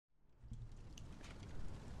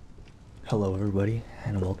Hello everybody,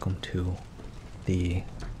 and welcome to the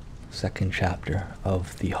second chapter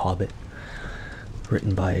of The Hobbit,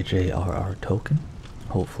 written by J.R.R. Tolkien.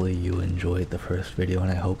 Hopefully you enjoyed the first video, and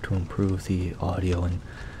I hope to improve the audio and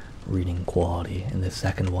reading quality in the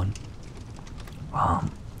second one.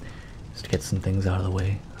 Just to get some things out of the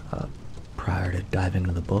way prior to diving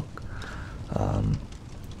into the book.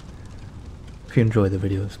 If you enjoy the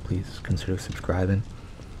videos, please consider subscribing,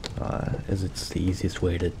 as it's the easiest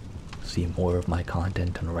way to see more of my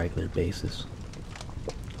content on a regular basis.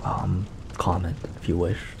 Comment if you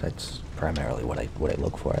wish. That's primarily what I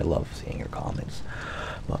look for. I love seeing your comments.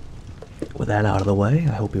 But with that out of the way,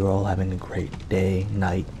 I hope you're all having a great day,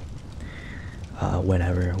 night,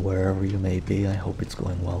 wherever you may be. I hope it's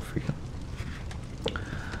going well for you.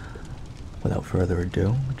 Without further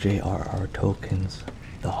ado, J.R.R. Tolkien's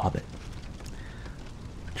The Hobbit.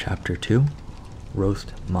 Chapter 2,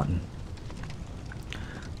 Roast Mutton.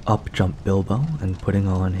 Up jumped Bilbo, and putting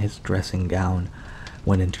on his dressing gown,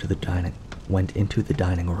 went into the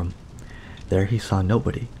dining room. There he saw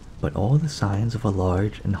nobody, but all the signs of a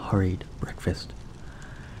large and hurried breakfast.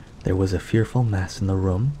 There was a fearful mess in the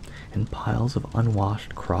room, and piles of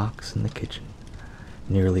unwashed crocks in the kitchen.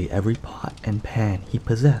 Nearly every pot and pan he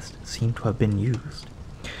possessed seemed to have been used.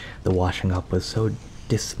 The washing up was so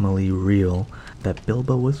dismally real that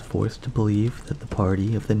Bilbo was forced to believe that the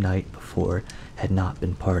party of the night before had not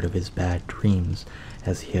been part of his bad dreams,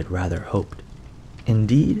 as he had rather hoped.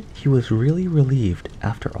 Indeed, he was really relieved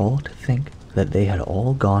after all to think that they had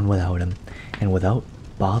all gone without him, and without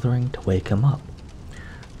bothering to wake him up.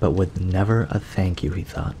 But with never a thank you, he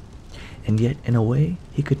thought, and yet in a way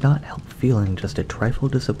he could not help feeling just a trifle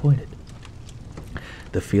disappointed.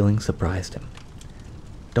 The feeling surprised him.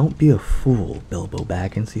 "Don't be a fool, Bilbo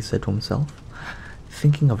Baggins," he said to himself.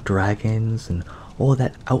 "Thinking of dragons and all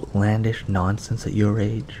that outlandish nonsense at your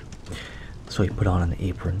age." So he put on an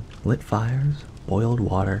apron, lit fires, boiled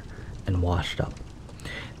water, and washed up.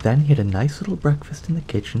 Then he had a nice little breakfast in the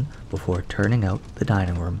kitchen before turning out the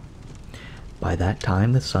dining room. By that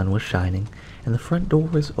time the sun was shining, and the front door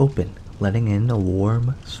was open, letting in a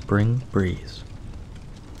warm spring breeze.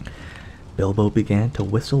 Bilbo began to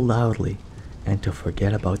whistle loudly and to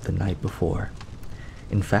forget about the night before.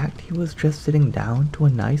 In fact, he was just sitting down to a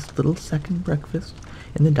nice little second breakfast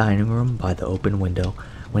in the dining room by the open window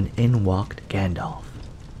when in walked Gandalf.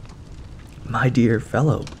 "My dear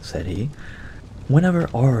fellow," said he, "whenever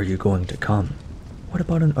are you going to come? What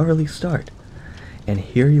about an early start? And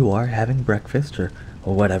here you are having breakfast, or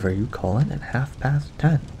whatever you call it, at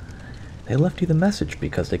 10:30. They left you the message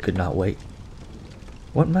because they could not wait."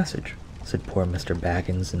 "What message?" said poor Mr.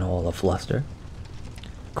 Baggins in all a fluster.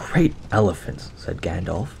 "Great elephants," said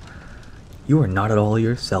Gandalf. "You are not at all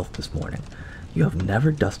yourself this morning. You have never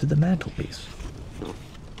dusted the mantelpiece."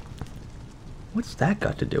 "What's that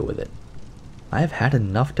got to do with it? I have had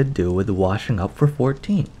enough to do with washing up for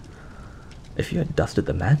 14. If you had dusted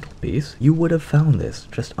the mantelpiece, you would have found this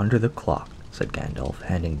just under the clock," said Gandalf,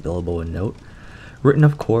 handing Bilbo a note, written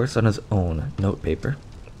of course on his own notepaper.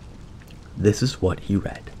 This is what he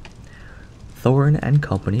read. "Thorin and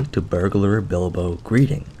Company to Burglar Bilbo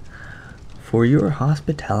greeting. For your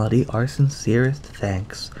hospitality our sincerest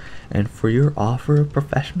thanks, and for your offer of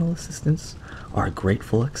professional assistance our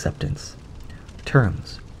grateful acceptance.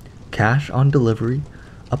 Terms: cash on delivery,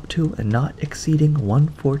 up to and not exceeding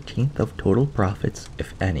 1/14 of total profits,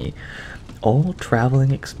 if any. All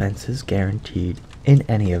traveling expenses guaranteed in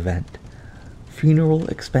any event. Funeral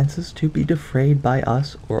expenses to be defrayed by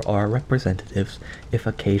us or our representatives if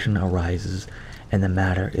occasion arises and the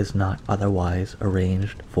matter is not otherwise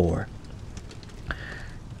arranged for.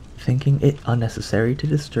 Thinking it unnecessary to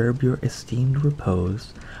disturb your esteemed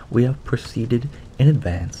repose, we have proceeded in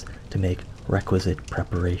advance to make requisite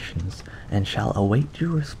preparations, and shall await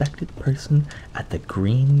your respected person at the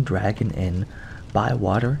Green Dragon Inn,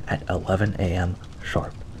 Bywater, at 11 a.m.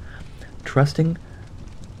 sharp, trusting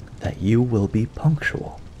that you will be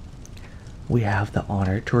punctual. We have the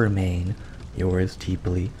honor to remain yours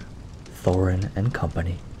deeply, Thorin and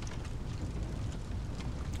Company."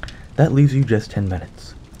 "That leaves you just 10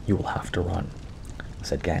 minutes. You will have to run,"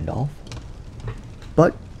 said Gandalf.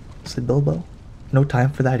 "But," said Bilbo, "no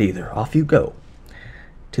time for that either. Off you go."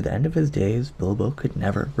 To the end of his days, Bilbo could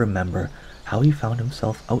never remember how he found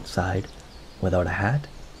himself outside without a hat,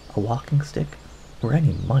 a walking stick, or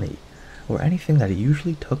any money, or anything that he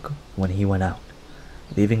usually took when he went out,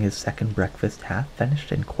 leaving his second breakfast half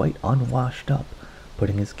finished and quite unwashed up,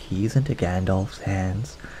 putting his keys into Gandalf's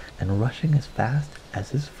hands, and rushing as fast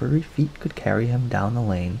as his furry feet could carry him down the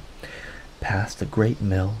lane, past the great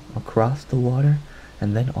mill, across the water,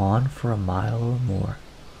 and then on for a mile or more.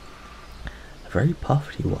 Very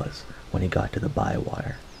puffed he was when he got to the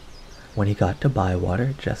Bywater. When he got to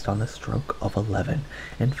Bywater just on the stroke of 11,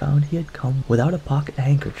 and found he had come without a pocket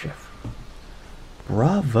handkerchief.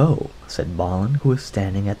 "Bravo!" said Balin, who was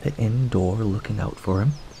standing at the inn door looking out for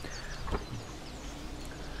him.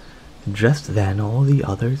 Just then all the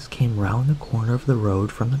others came round the corner of the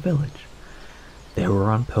road from the village. They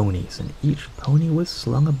were on ponies, and each pony was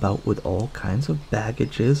slung about with all kinds of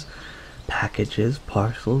baggages, packages,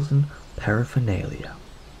 parcels, and paraphernalia.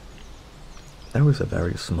 There was a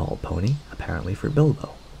very small pony, apparently for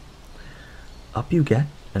Bilbo. "Up you get,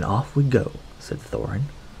 and off we go," said Thorin.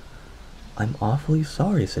 "I'm awfully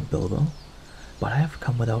sorry," said Bilbo, "but I have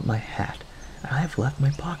come without my hat, and I have left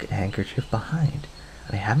my pocket handkerchief behind,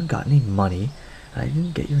 and I haven't got any money, and I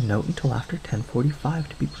didn't get your note until after 10:45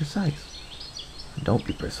 to be precise." "Don't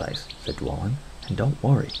be precise," said Dwalin, "and don't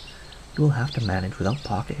worry. You will have to manage without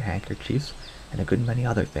pocket handkerchiefs and a good many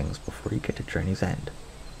other things before you get to Journey's End.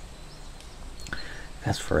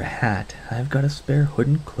 As for a hat, I have got a spare hood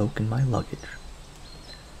and cloak in my luggage."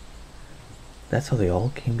 That's how they all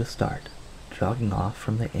came to start, jogging off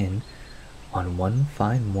from the inn on one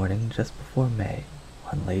fine morning just before May,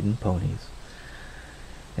 on laden ponies.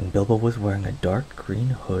 And Bilbo was wearing a dark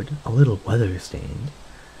green hood, a little weather-stained,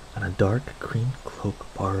 and a dark green cloak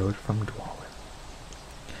borrowed from Dwalin.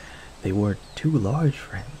 They were too large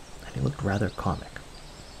for him, and he looked rather comic.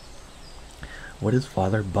 What his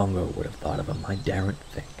father Bungo would have thought of him, I daren't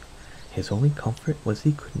think. His only comfort was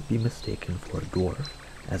he couldn't be mistaken for a dwarf,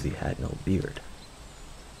 as he had no beard.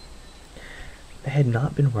 They had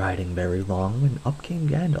not been riding very long when up came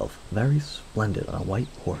Gandalf, very splendid on a white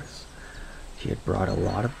horse. He had brought a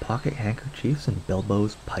lot of pocket handkerchiefs and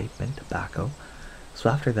Bilbo's pipe and tobacco, so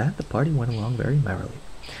after that the party went along very merrily,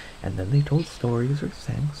 and then they told stories or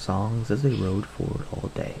sang songs as they rode forward all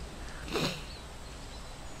day.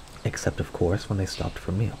 Except, of course, when they stopped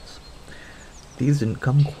for meals. These didn't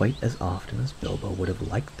come quite as often as Bilbo would have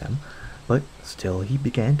liked them, but still he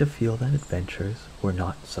began to feel that adventures were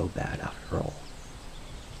not so bad after all.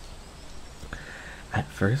 At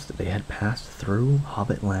first they had passed through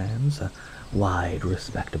Hobbit lands, a wide,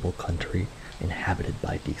 respectable country inhabited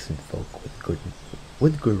by decent folk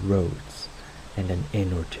with good roads, and an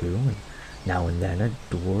inn or two, and now and then a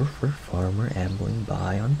dwarf or farmer ambling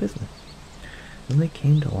by on business. Then they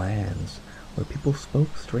came to lands where people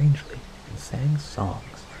spoke strangely and sang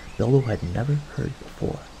songs Bilbo had never heard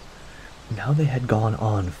before. Now they had gone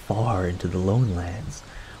on far into the lone lands,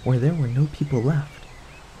 where there were no people left,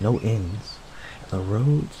 no inns, and the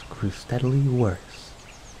roads grew steadily worse.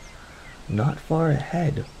 Not far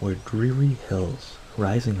ahead were dreary hills,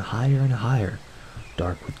 rising higher and higher,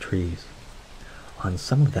 dark with trees. On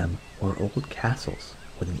some of them were old castles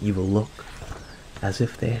with an evil look, as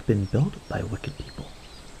if they had been built by wicked people.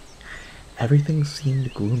 Everything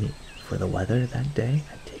seemed gloomy, for the weather that day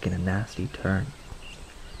had taken a nasty turn.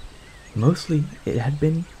 Mostly it had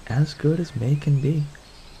been as good as May can be,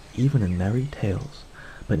 even in merry tales,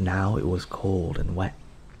 but now it was cold and wet.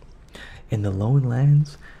 In the lone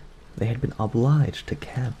lands they had been obliged to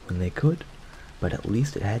camp when they could, but at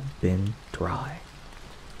least it had been dry.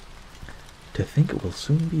 "To think it will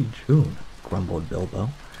soon be June," grumbled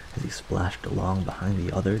Bilbo, as he splashed along behind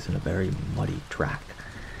the others in a very muddy track.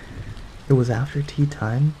 It was after tea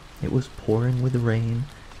time, it was pouring with rain,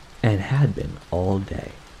 and had been all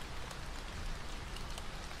day.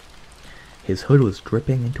 His hood was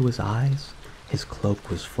dripping into his eyes, his cloak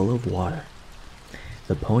was full of water.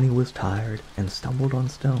 The pony was tired and stumbled on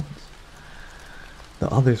stones. The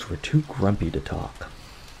others were too grumpy to talk.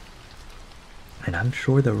 "And I'm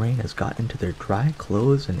sure the rain has got into their dry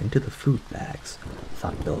clothes and into the food bags,"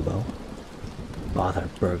 thought Bilbo. "Bother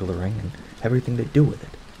burglaring and everything to do with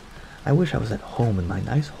it. I wish I was at home in my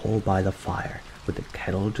nice hole by the fire, with the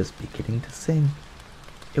kettle just beginning to sing."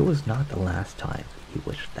 It was not the last time he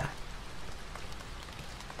wished that.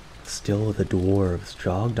 Still the dwarves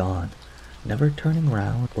jogged on, never turning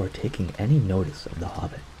round or taking any notice of the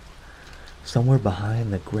hobbit. Somewhere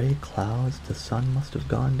behind the gray clouds the sun must have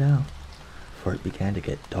gone down, for it began to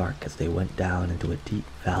get dark as they went down into a deep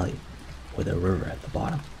valley with a river at the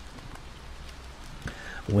bottom.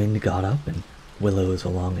 Wind got up and willows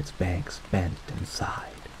along its banks bent and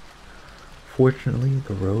sighed. Fortunately,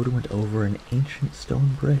 the road went over an ancient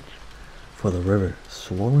stone bridge, for the river,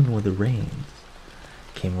 swollen with the rains,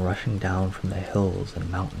 came rushing down from the hills and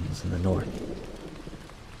mountains in the north.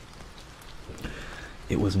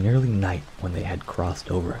 It was nearly night when they had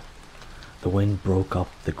crossed over. The wind broke up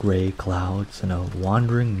the gray clouds, and a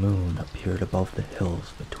wandering moon appeared above the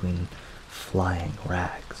hills between flying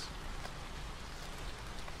rags.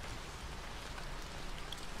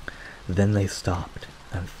 Then they stopped,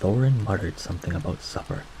 and Thorin muttered something about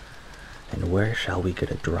supper. And where shall we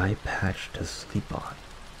get a dry patch to sleep on?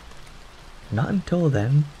 Not until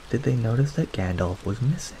then did they notice that Gandalf was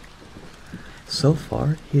missing. So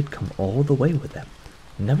far he had come all the way with them,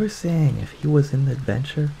 never saying if he was in the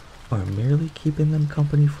adventure or merely keeping them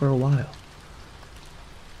company for a while.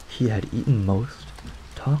 He had eaten most,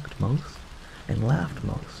 talked most, and laughed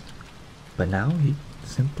most, but now he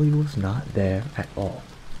simply was not there at all.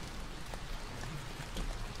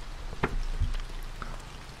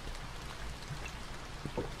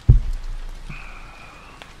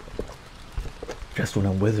 Just when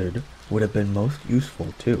a wizard would have been most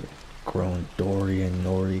useful too, groaned Dori and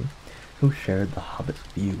Nori, who shared the Hobbit's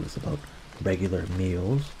views about regular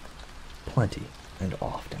meals, plenty and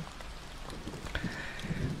often.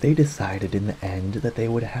 They decided in the end that they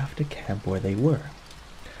would have to camp where they were.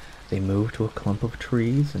 They moved to a clump of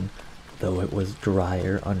trees, and though it was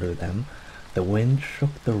drier under them, the wind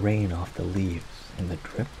shook the rain off the leaves, and the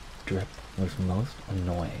drip, drip was most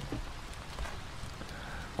annoying.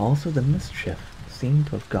 Also, the mischief seemed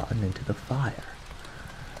to have gotten into the fire.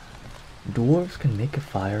 Dwarves can make a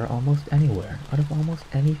fire almost anywhere, out of almost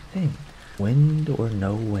anything, wind or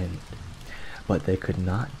no wind. But they could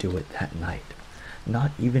not do it that night,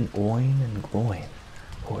 not even Oin and Gloin,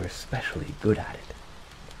 who were especially good at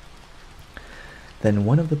it. Then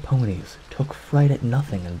one of the ponies took fright at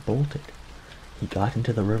nothing and bolted. He got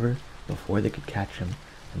into the river before they could catch him,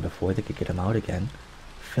 and before they could get him out again,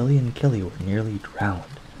 Philly and Killy were nearly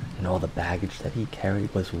drowned, and all the baggage that he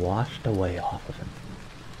carried was washed away off of him.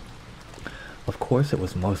 Of course it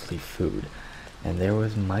was mostly food, and there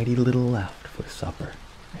was mighty little left for supper,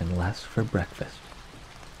 and less for breakfast.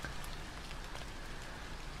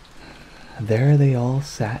 There they all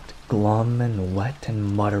sat, glum and wet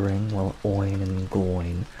and muttering, while Oin and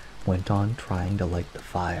Gloin went on trying to light the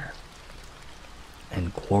fire,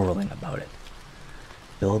 and quarreling about it.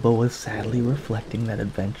 Bilbo was sadly reflecting that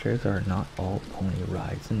adventures are not all pony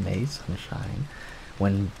rides and May sunshine,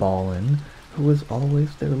 when Balin, who was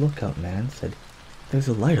always their lookout man, said, "There's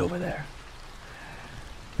a light over there."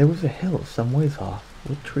 There was a hill some ways off,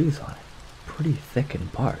 with trees on it, pretty thick in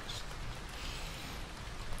parts.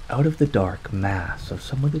 Out of the dark mass of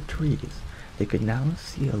some of the trees, they could now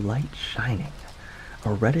see a light shining,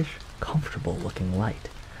 a reddish, comfortable-looking light,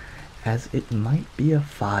 as it might be a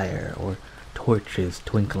fire or torches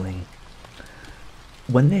twinkling.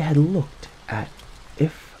 When they had looked at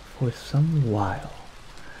it for some while,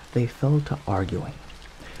 they fell to arguing.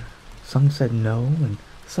 Some said no, and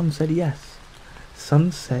some said yes.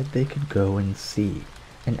 Some said they could go and see,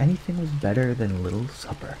 and anything was better than a little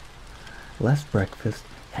supper, less breakfast,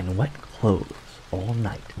 and wet clothes all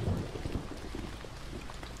night.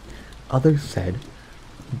 Others said,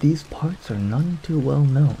 "These parts are none too well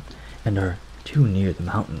known, and are too near the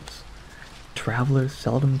mountains. Travelers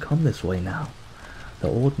seldom come this way now. The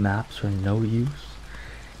old maps are no use.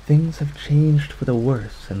 Things have changed for the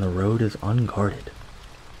worse, and the road is unguarded.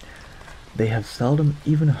 They have seldom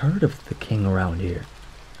even heard of the king around here,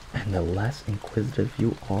 and the less inquisitive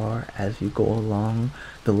you are as you go along,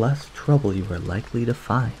 the less trouble you are likely to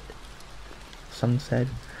find." Some said,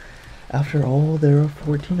 "After all, there are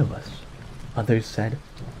 14 of us." Others said,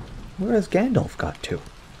 "Where has Gandalf got to?"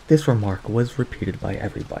 This remark was repeated by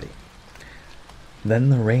everybody. Then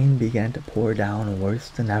the rain began to pour down worse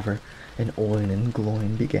than ever, and Oin and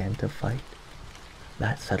Gloin began to fight.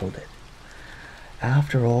 That settled it.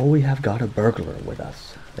 "After all, we have got a burglar with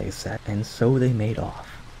us," they said, and so they made off,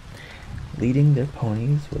 leading their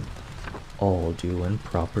ponies with all due and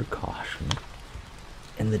proper caution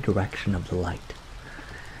in the direction of the light.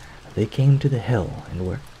 They came to the hill and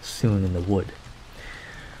were soon in the wood.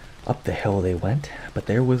 Up the hill they went, but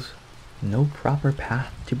there was no proper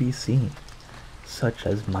path to be seen, such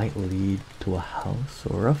as might lead to a house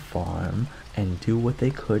or a farm, and do what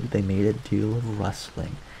they could, they made a deal of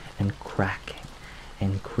rustling and cracking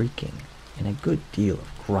and creaking, and a good deal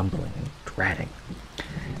of grumbling and dratting,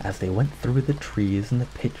 as they went through the trees in the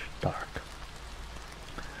pitch dark.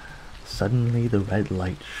 Suddenly the red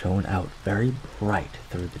light shone out very bright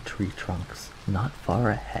through the tree trunks, not far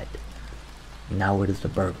ahead. "Now it is the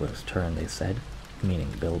burglar's turn," they said,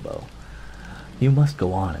 meaning Bilbo. "You must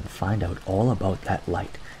go on and find out all about that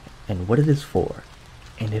light, and what it is for,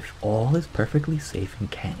 and if all is perfectly safe and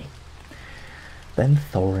canny." Then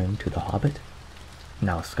Thorin to the Hobbit,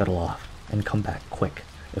 "Now scuttle off, and come back quick,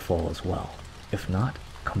 if all is well. If not,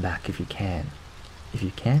 come back if you can. If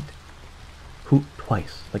you can't, hoot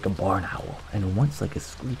twice like a barn owl, and once like a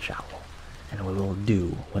screech owl, and we will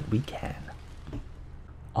do what we can."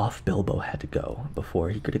 Off Bilbo had to go before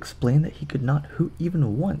he could explain that he could not hoot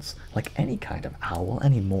even once like any kind of owl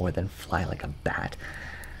any more than fly like a bat.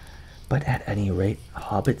 But at any rate,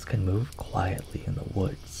 hobbits can move quietly in the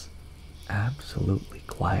woods. Absolutely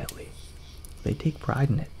quietly. They take pride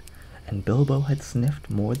in it, and Bilbo had sniffed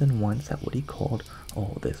more than once at what he called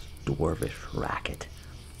all this dwarvish racket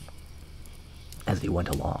as he went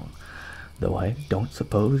along, though I don't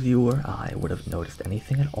suppose you or I would have noticed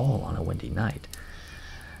anything at all on a windy night.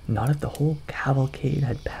 Not if the whole cavalcade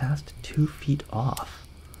had passed 2 feet off.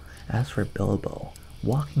 As for Bilbo,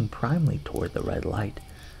 walking primely toward the red light,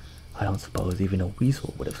 I don't suppose even a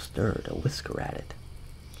weasel would have stirred a whisker at it.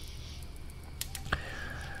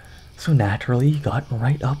 So naturally he got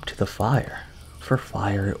right up to the fire, for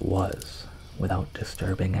fire it was, without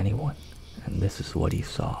disturbing anyone, and this is what he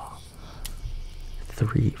saw.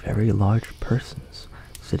 3 very large persons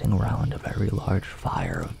sitting around a very large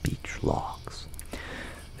fire of beech logs.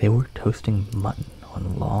 They were toasting mutton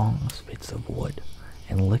on long spits of wood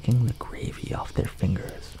and licking the gravy off their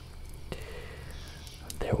fingers.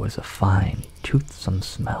 There was a fine, toothsome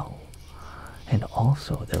smell, and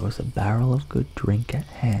also there was a barrel of good drink at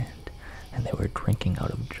hand, and they were drinking out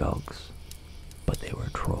of jugs. But they were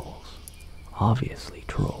trolls, obviously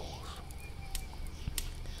trolls.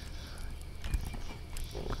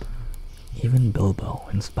 Even Bilbo,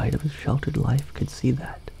 in spite of his sheltered life, could see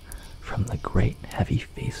that, from the great heavy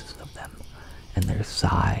faces of them, and their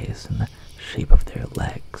size, and the shape of their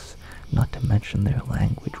legs, not to mention their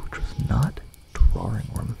language, which was not drawing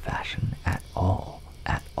room fashion at all,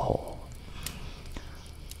 at all.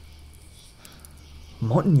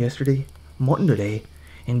 "Mutton yesterday, mutton today,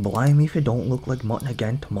 and blimey if it don't look like mutton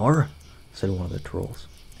again tomorrow," said one of the trolls.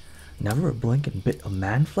 "Never a blinking bit of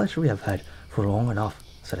man flesh we have had for long enough,"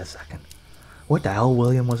 said a second. "What the hell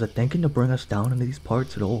William was a-thinking to bring us down into these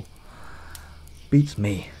parts at all? Beats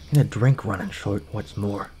me, and a drink running short, what's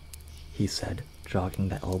more," he said, jogging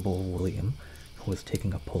the elbow of William, who was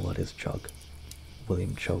taking a pull at his jug.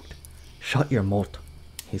 William choked. "Shut your mouth,"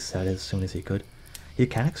 he said as soon as he could. "You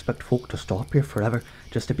can't expect folk to stop here forever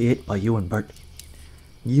just to be ate by you and Bert.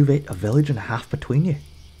 You've ate a village and a half between you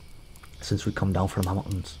since we come down from the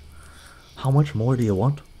mountains. How much more do you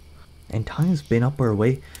want? And time's been up our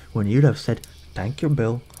way when you'd have said, 'Thank you,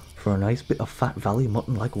 Bill, for a nice bit of fat valley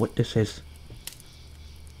mutton like what this is.'"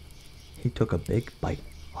 He took a big bite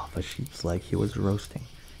off a sheep's leg he was roasting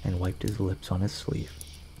and wiped his lips on his sleeve.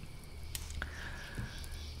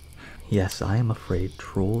 Yes, I am afraid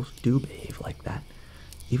trolls do behave like that,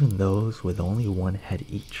 even those with only 1 head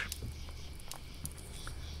each.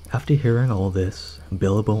 After hearing all this,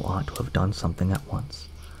 Bilbo ought to have done something at once.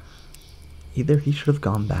 Either he should have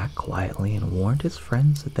gone back quietly and warned his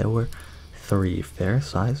friends that there were 3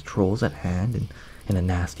 fair-sized trolls at hand and in a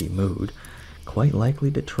nasty mood, quite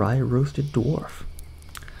likely to try a roasted dwarf,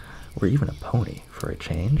 or even a pony for a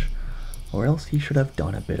change, or else he should have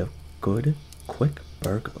done a bit of good, quick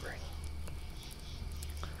burglary.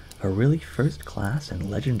 A really first-class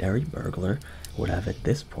and legendary burglar would have at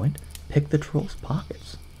this point picked the troll's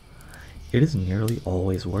pockets. It is nearly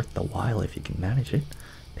always worth the while if you can manage it.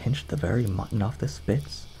 Pinched the very mutton off the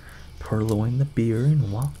spits, purloined the beer,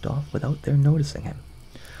 and walked off without their noticing him.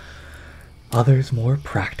 Others more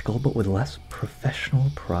practical but with less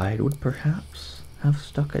professional pride would perhaps have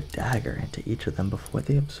stuck a dagger into each of them before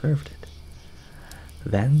they observed it.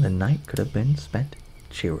 Then the night could have been spent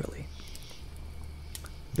cheerily.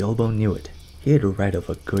 Bilbo knew it. He had read of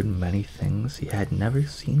a good many things he had never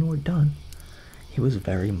seen or done. He was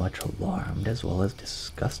very much alarmed as well as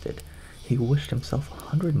disgusted. He wished himself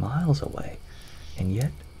 100 miles away, and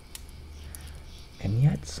yet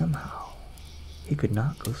somehow he could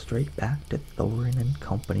not go straight back to Thorin and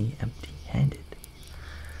company empty-handed.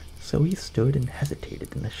 So he stood and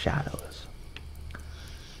hesitated in the shadows.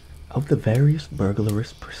 Of the various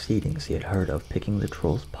burglarious proceedings he had heard of, picking the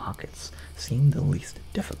troll's pockets seemed the least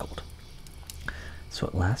difficult. So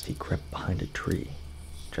at last he crept behind a tree,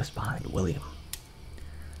 just behind William.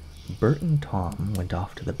 Bert and Tom went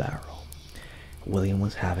off to the barrel. William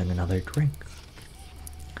was having another drink.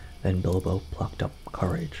 Then Bilbo plucked up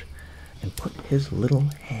courage and put his little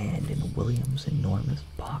hand in William's enormous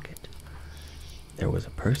pocket. There was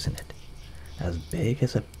a purse in it, as big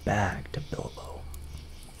as a bag to Bilbo.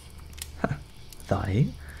 Thought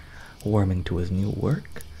he, warming to his new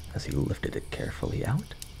work as he lifted it carefully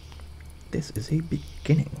out. This is a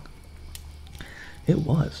beginning. It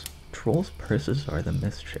was. Trolls' purses are the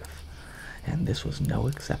mischief, and this was no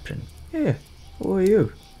exception. "Here, who are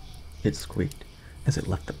you?" it squeaked as it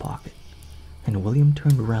left the pocket, and William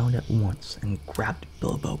turned round at once and grabbed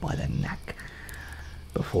Bilbo by the neck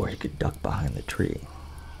before he could duck behind the tree.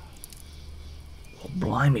 Oh,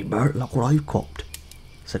 blimey, Bert, look what I've copped,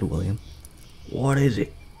 said William. What is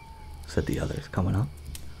it? Said the others, coming up.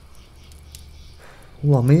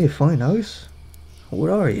 Well, I'm here, fine house. What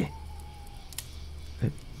are you?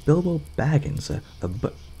 Bilbo Baggins,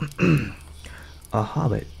 a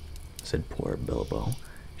hobbit, said poor Bilbo,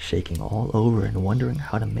 shaking all over and wondering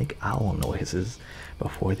how to make owl noises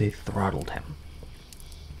before they throttled him.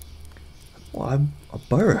 Well, I'm a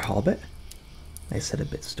burr hobbit, they said, a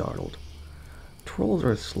bit startled. Trolls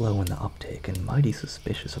are slow in the uptake and mighty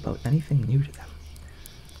suspicious about anything new to them.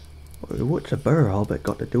 What's a burr hobbit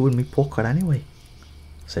got to do with me pocket anyway?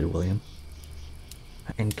 Said William.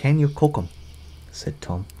 And can you cook 'em? Said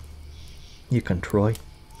Tom. You can try,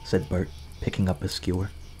 said Bert, picking up a skewer.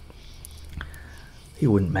 He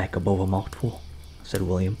wouldn't make above a mouthful, said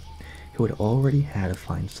William, who had already had a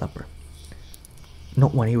fine supper.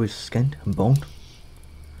 Not when he was skinned and boned.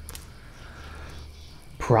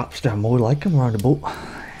 Perhaps they're more like him round about,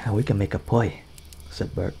 and we can make a pie,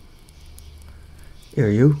 said Bert. Here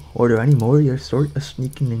you, are there any more of your sort a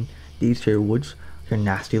sneaking in these here woods, you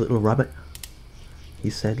nasty little rabbit? He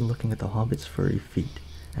said, looking at the hobbit's furry feet,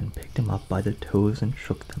 and picked him up by the toes and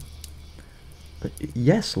shook them. But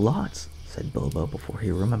yes, lots, said Bilbo before he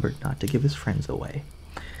remembered not to give his friends away.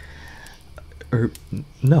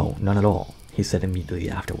 No, none at all, he said immediately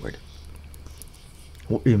afterward.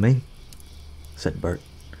 What do you mean? Said Bert,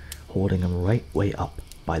 holding him right way up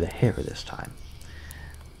by the hair this time.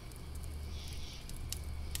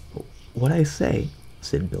 What I say,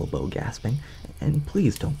 said Bilbo, gasping, and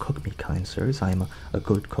please don't cook me, kind sirs. I am a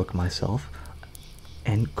good cook myself,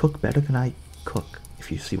 and cook better than I cook,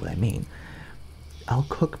 if you see what I mean. I'll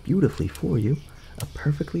cook beautifully for you, a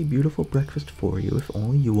perfectly beautiful breakfast for you, if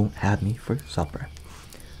only you won't have me for supper.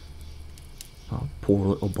 Oh, poor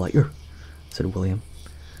little blighter, said William.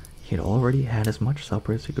 He had already had as much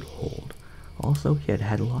supper as he could hold. Also, he had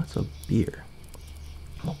had lots of beer.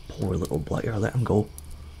 Oh, poor little blighter, let him go.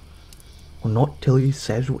 Well, not till he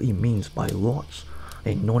says what he means by lots,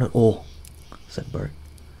 ain't none at all, said Bert.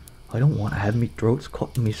 I don't want to have me throats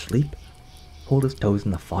cut in me sleep. Hold his toes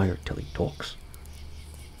in the fire till he talks.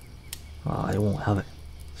 I won't have it,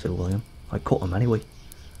 said William. I cut him anyway.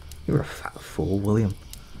 You're a fat fool, William,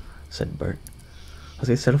 said Bert, as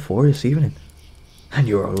I said afore this evening. And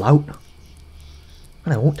you're a lout.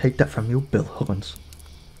 And I won't take that from you, Bill Huggins,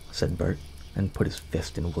 said Bert, and put his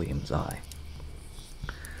fist in William's eye.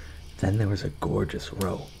 Then there was a gorgeous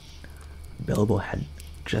row. Bilbo had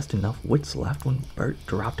just enough wits left when Bert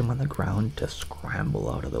dropped him on the ground to scramble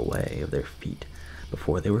out of the way of their feet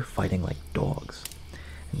before they were fighting like dogs,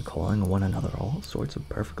 and calling one another all sorts of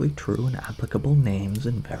perfectly true and applicable names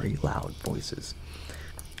in very loud voices.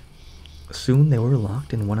 Soon they were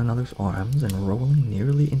locked in one another's arms and rolling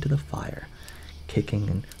nearly into the fire, kicking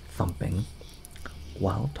and thumping,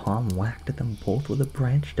 while Tom whacked at them both with a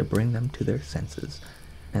branch to bring them to their senses,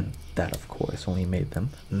 and that, of course, only made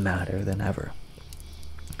them madder than ever.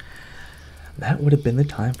 That would have been the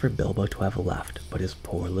time for Bilbo to have left, but his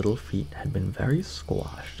poor little feet had been very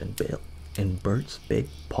squashed in Bert's big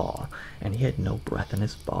paw, and he had no breath in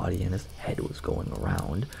his body, and his head was going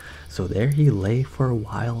around, so there he lay for a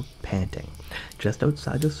while, panting, just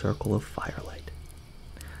outside the circle of firelight.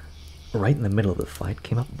 Right in the middle of the fight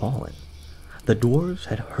came up Balin. The dwarves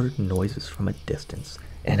had heard noises from a distance,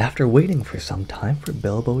 and after waiting for some time for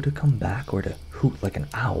Bilbo to come back or to hoot like an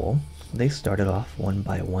owl, they started off one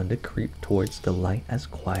by one to creep towards the light as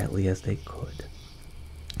quietly as they could.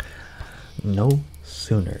 No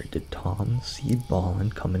sooner did Tom see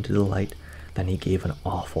Balin come into the light than he gave an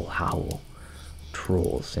awful howl.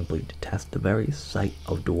 Trolls simply detest the very sight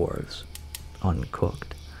of dwarves,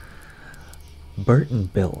 uncooked. Bert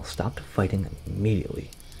and Bill stopped fighting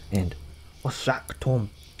immediately, and, "A sack, Tom,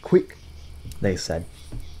 quick," they said.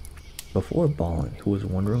 Before Balin, who was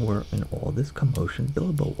wondering where in all this commotion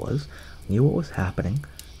Bilbo was, knew what was happening,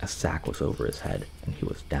 a sack was over his head, and he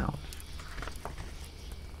was down.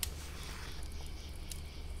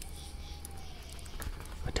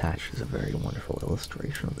 Attached is a very wonderful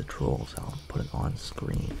illustration of the trolls. I'll put it on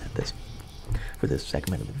screen for this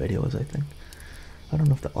segment of the videos, I think. I don't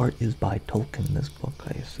know if the art is by Tolkien in this book.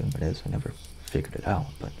 I assume it is. I never figured it out,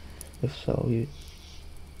 but if so,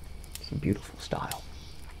 it's a beautiful style.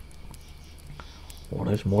 "Well,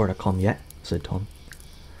 there's more to come yet," said Tom.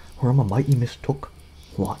 "We're a mighty mistook.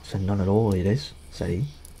 Lots and none at all it is," said he.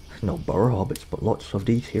 "No burrow hobbits, but lots of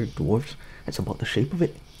these here dwarfs. It's about the shape of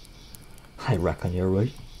it." "I reckon you're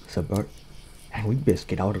right," said Bert, "and we'd best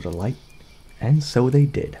get out of the light." And so they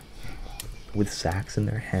did. With sacks in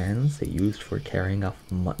their hands they used for carrying off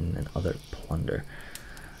mutton and other plunder,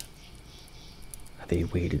 they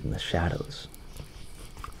waited in the shadows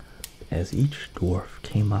As each dwarf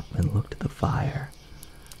came up and looked at the fire,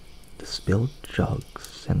 the spilled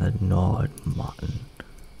jugs and the gnawed mutton,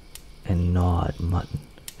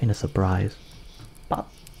 in a surprise,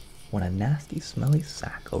 pop, went a nasty smelly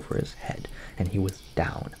sack over his head, and he was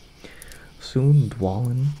down. Soon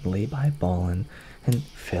Dwalin lay by Balin, and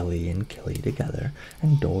Philly and Killy together,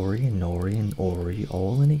 and Dory and Nori and Ori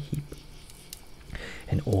all in a heap,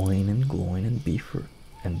 and Oin and Gloin and Biffer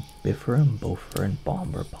and Bofer and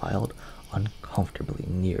Bomber piled uncomfortably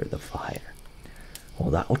near the fire.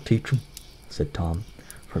 "Well, that'll teach 'em," said Tom,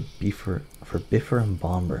 for Biffer and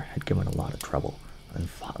Bomber had given a lot of trouble and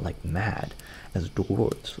fought like mad, as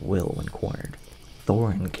dwarves will when cornered.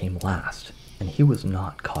 Thorin came last, and he was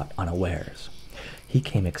not caught unawares. He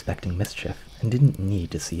came expecting mischief, and didn't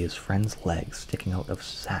need to see his friend's legs sticking out of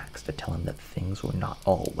sacks to tell him that things were not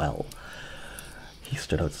all well. He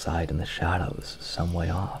stood outside in the shadows some way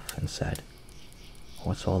off and said,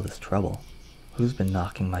 "What's all this trouble? Who's been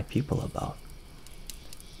knocking my people about?"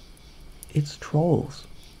 "It's trolls,"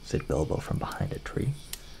 said Bilbo from behind a tree.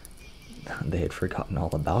 They had forgotten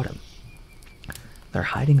all about him. "They're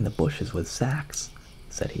hiding in the bushes with sacks,"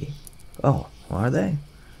 said he. "Oh, are they?"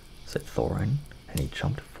 said Thorin, and he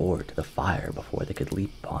jumped forward to the fire before they could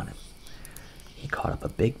leap on him. He caught up a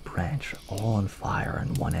big branch all on fire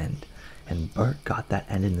on one end, and Bert got that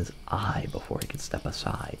end in his eye before he could step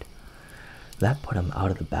aside. That put him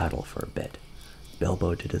out of the battle for a bit.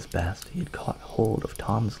 Bilbo did his best. He had caught hold of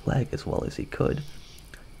Tom's leg as well as he could.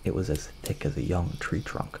 It was as thick as a young tree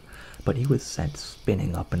trunk, but he was sent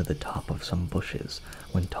spinning up into the top of some bushes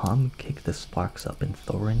when Tom kicked the sparks up in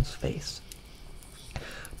Thorin's face.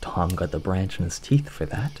 Tom got the branch in his teeth for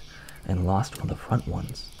that, and lost one of the front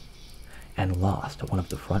ones.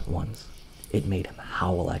 It made him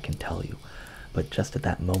howl, I can tell you, but just at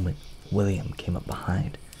that moment, William came up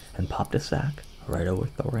behind and popped a sack right over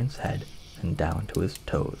Thorin's head and down to his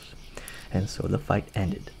toes. And so the fight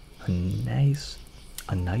ended. A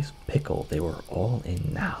nice pickle they were all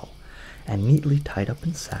in now, and neatly tied up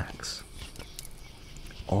in sacks.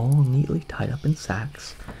 All neatly tied up in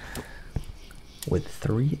sacks, with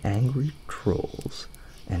 3 angry trolls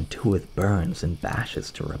and 2 with burns and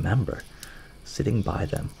bashes to remember, sitting by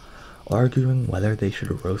them, arguing whether they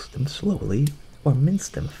should roast them slowly, or mince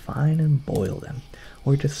them fine and boil them,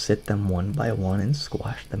 or just sit them one by one and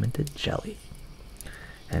squash them into jelly.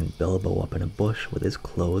 And Bilbo up in a bush with his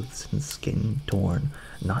clothes and skin torn,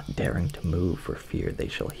 not daring to move for fear they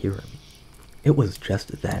shall hear him. It was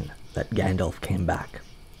just then that Gandalf came back,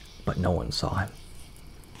 but no one saw him.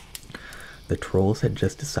 The trolls had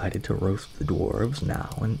just decided to roast the dwarves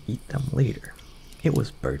now and eat them later. It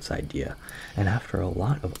was Bert's idea, and after a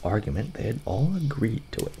lot of argument they had all agreed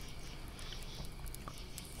to it.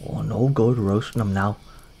 "Oh, no good roasting them now.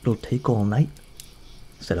 It'll take all night,"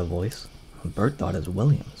 said a voice. Bert thought it was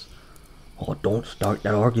William's. "Oh, don't start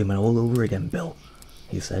that argument all over again, Bill,"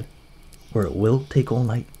 he said, "or it will take all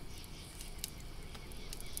night."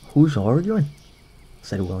 "Who's arguing?"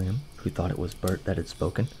 said William, who thought it was Bert that had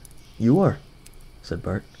spoken. "You are," said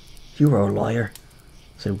Bert. "You are a liar,"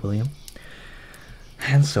 said William.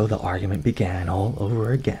 And so the argument began all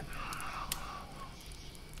over again.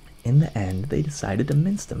 In the end, they decided to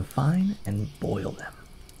mince them fine and boil them.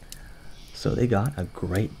 So they got a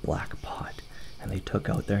great black pot, and they took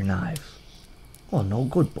out their knives. "Well, no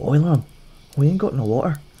good boiling them. We ain't got no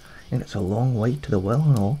water, and it's a long way to the well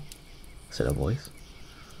and all," said a voice.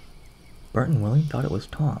 Bert and William thought it was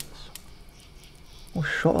Tom's. "Oh,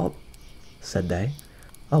 shut up," said they.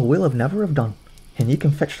 "Oh, we'll never have done, and you can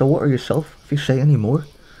fetch the water yourself if you say any more."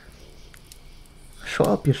 "Shut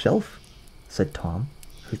up yourself," said Tom,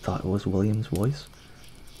 who thought it was William's voice.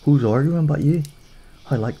 "Who's arguing but you?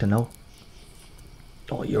 I'd like to know."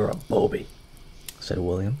 "Oh, you're a booby," said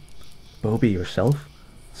William. "Booby yourself,"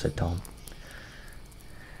 said Tom.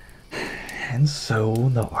 And so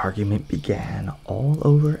the argument began all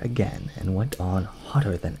over again and went on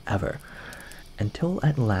hotter than ever, until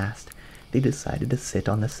at last they decided to sit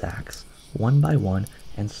on the sacks one by one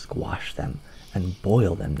and squash them and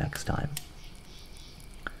boil them next time.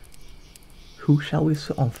 "Who shall we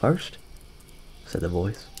sit on first?" said the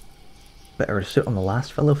voice. "Better sit on the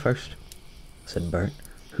last fellow first," said Bert,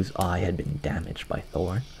 whose eye had been damaged by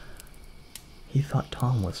Thorin. He thought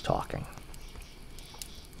Tom was talking.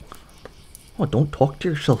 "Oh, don't talk to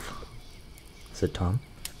yourself," said Tom.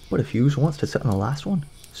 "But if yous wants to sit on the last one,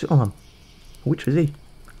 sit on him. Which is he?"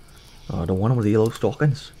 "Oh, the one with the yellow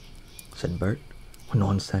stockings," said Bert. "Oh,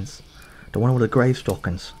 nonsense. The one with the grey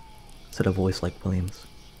stockings," said a voice like William's.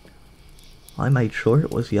 "I made sure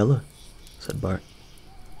it was yellow," said Bert.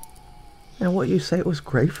 "And what you say it was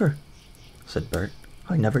grey for?" said Bert.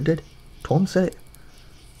 "I never did." Tom said it.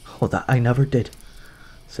 Oh, that I never did,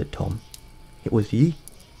 said Tom. It was ye.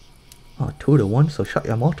 Oh, 2 to 1, so shut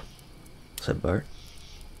your mouth, said Bert.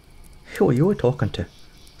 Who are you talking to?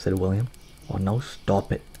 Said William. Oh, now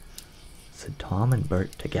stop it, said Tom and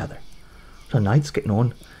Bert together. The night's getting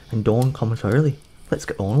on, and dawn comes early. Let's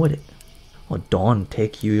get on with it. Oh, dawn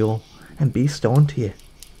take you all, and be stoned to you,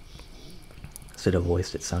 said a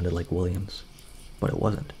voice that sounded like William's, but it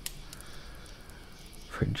wasn't.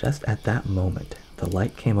 For just at that moment, the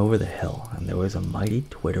light came over the hill, and there was a mighty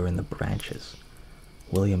twitter in the branches.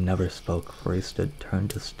 William never spoke, for he stood turned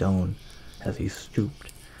to stone as he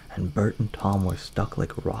stooped, and Bert and Tom were stuck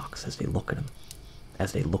like rocks as they looked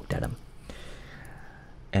at him.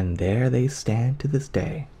 And there they stand to this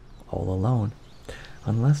day, all alone,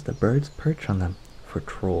 unless the birds perch on them, for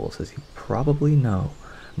trolls, as you probably know,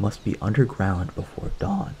 must be underground before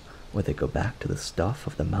dawn, where they go back to the stuff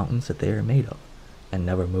of the mountains that they are made of, and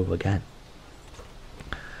never move again.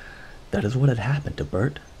 That is what had happened to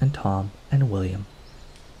Bert and Tom and William.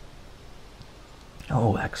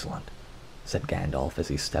 Oh, excellent, said Gandalf as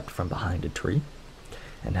he stepped from behind a tree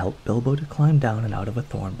and helped Bilbo to climb down and out of a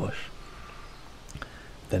thorn bush.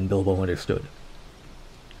 Then Bilbo understood.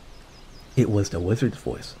 It was the wizard's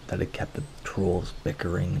voice that had kept the trolls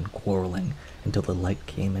bickering and quarreling until the light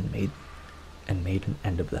came and made an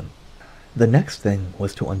end of them. The next thing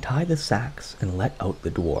was to untie the sacks and let out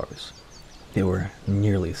the dwarves. They were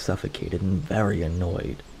nearly suffocated and very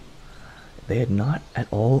annoyed. They had not at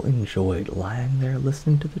all enjoyed lying there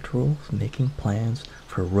listening to the trolls making plans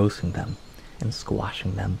for roasting them and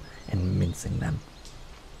squashing them and mincing them.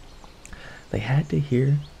 They had to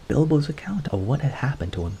hear Bilbo's account of what had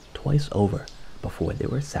happened to him twice over before they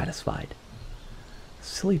were satisfied.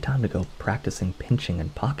 Silly time to go practicing pinching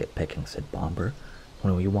and pocket picking, said Bomber,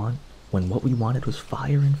 when what we wanted was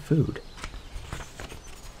fire and food.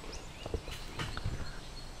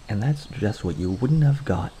 And that's just what you wouldn't have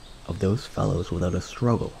got of those fellows without a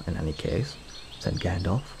struggle, in any case, said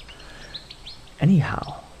Gandalf.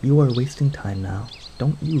 Anyhow, you are wasting time now.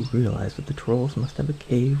 Don't you realize that the trolls must have a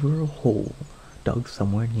cave or a hole dug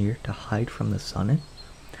somewhere near to hide from the sun in?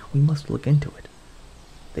 We must look into it.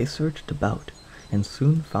 They searched about, and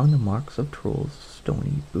soon found the marks of trolls'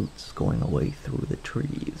 stony boots going away through the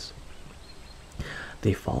trees.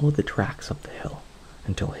 They followed the tracks up the hill,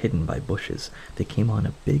 until hidden by bushes, they came on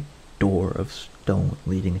a big door of stone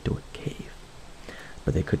leading into a cave.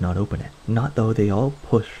 But they could not open it, not though they all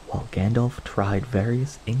pushed, while Gandalf tried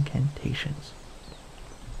various incantations.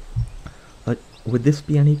 But would this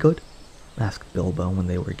be any good? Asked Bilbo when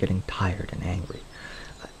they were getting tired and angry.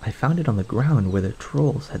 I found it on the ground where the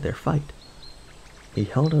trolls had their fight. He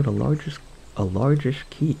held out a largish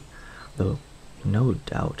key, though no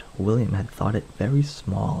doubt William had thought it very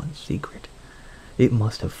small and secret. It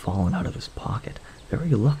must have fallen out of his pocket, very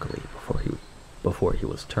luckily, before he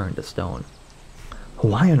was turned to stone.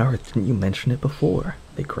 Why on earth didn't you mention it before?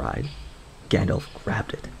 They cried. Gandalf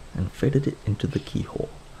grabbed it and fitted it into the keyhole.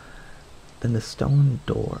 Then the stone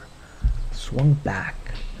door swung back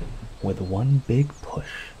with one big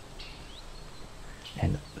push,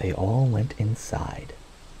 and they all went inside.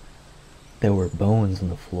 There were bones on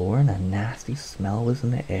the floor, and a nasty smell was in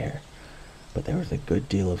the air, but there was a good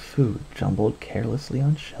deal of food jumbled carelessly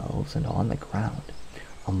on shelves and on the ground,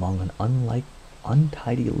 among an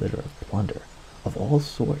untidy litter of plunder of all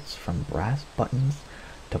sorts, from brass buttons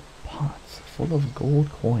to pots full of gold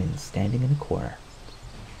coins standing in a corner.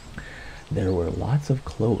 There were lots of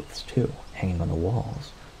clothes, too, hanging on the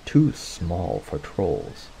walls, too small for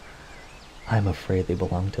trolls. I'm afraid they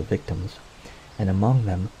belonged to victims, and among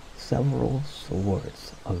them several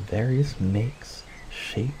swords of various makes,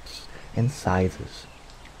 shapes, and sizes.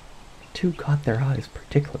 Two caught their eyes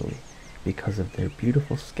particularly because of their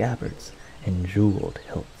beautiful scabbards and jeweled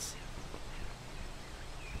hilts.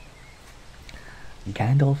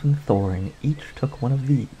 Gandalf and Thorin each took one of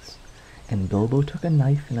these, and Bilbo took a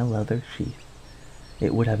knife in a leather sheath.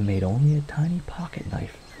 It would have made only a tiny pocket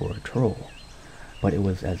knife for a troll, but it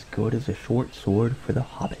was as good as a short sword for the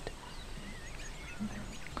Hobbit.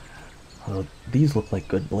 These look like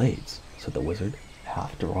good blades, said the wizard,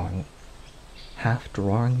 half drawing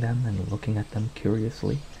them and looking at them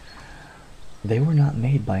curiously. They were not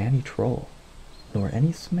made by any troll, nor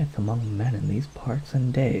any smith among men in these parts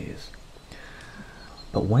and days.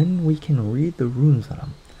 But when we can read the runes on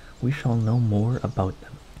them, we shall know more about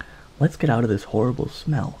them. Let's get out of this horrible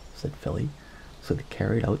smell, said Philly. So they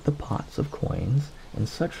carried out the pots of coins and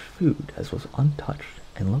such food as was untouched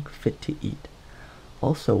and looked fit to eat.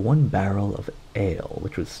 Also one barrel of ale,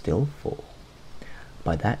 which was still full.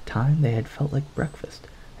 By that time they had felt like breakfast,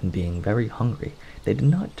 and being very hungry, they did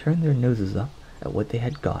not turn their noses up at what they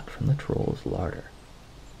had got from the troll's larder.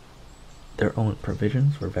 Their own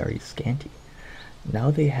provisions were very scanty.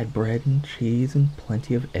 Now they had bread and cheese and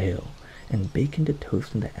plenty of ale, and bacon to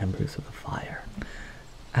toast in the embers of the fire.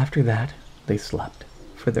 After that they slept,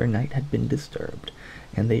 for their night had been disturbed,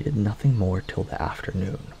 and they did nothing more till the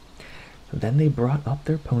afternoon. Then they brought up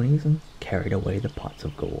their ponies and carried away the pots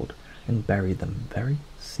of gold, and buried them very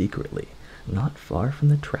secretly, not far from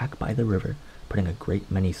the track by the river, putting a great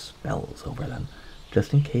many spells over them,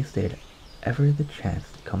 just in case they had ever the chance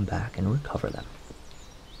to come back and recover them.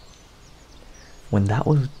 When that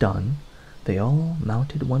was done, they all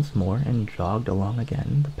mounted once more and jogged along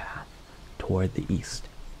again the path toward the east.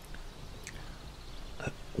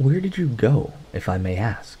 Where did you go, if I may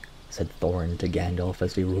ask?" said Thorin to Gandalf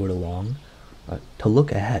as they rode along. To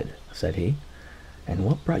look ahead," said he. "And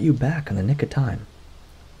what brought you back in the nick of time?"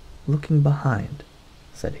 "Looking behind,"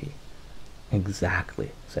 said he.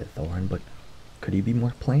 "Exactly," said Thorin, "but could you be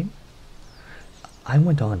more plain?" "I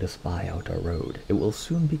went on to spy out our road. It will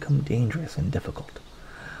soon become dangerous and difficult.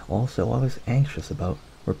 Also, I was anxious about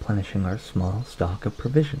replenishing our small stock of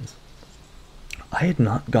provisions. I had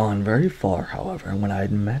not gone very far, however, when I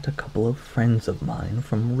had met a couple of friends of mine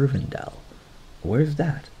from Rivendell." "Where's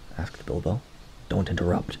that?" asked Bilbo. "Don't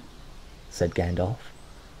interrupt," said Gandalf.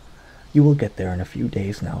 "You will get there in a few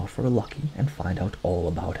days now if we're lucky and find out all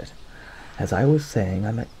about it. As I was saying,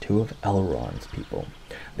 I met two of Elrond's people.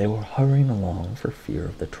 They were hurrying along for fear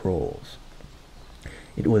of the trolls.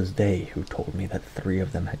 It was they who told me that 3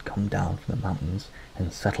 of them had come down from the mountains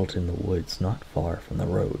and settled in the woods not far from the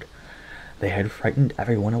road. They had frightened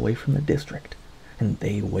everyone away from the district, and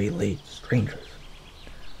they waylaid strangers.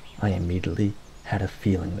 I immediately had a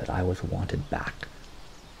feeling that I was wanted back.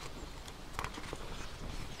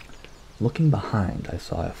 Looking behind, I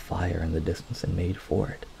saw a fire in the distance and made for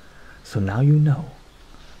it. So now you know.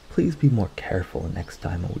 Please be more careful next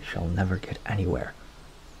time, or we shall never get anywhere."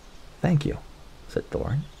 "Thank you," said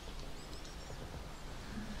Thorin.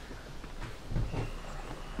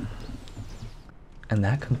 And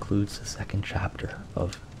that concludes the second chapter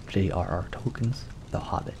of J.R.R. Tolkien's The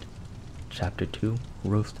Hobbit. Chapter 2,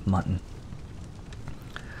 Roast Mutton.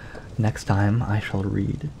 Next time I shall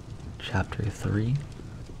read Chapter 3,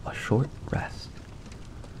 A Short Rest.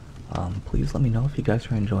 Please let me know if you guys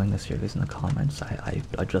are enjoying the series in the comments. I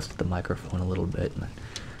adjusted the microphone a little bit, and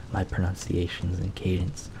my pronunciations and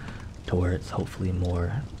cadence to where it's hopefully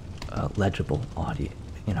more legible audio,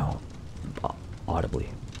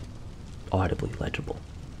 audibly legible.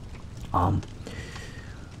 Let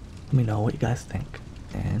me know what you guys think,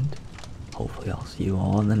 and hopefully I'll see you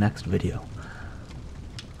all in the next video.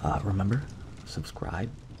 Remember, subscribe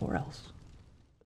or else.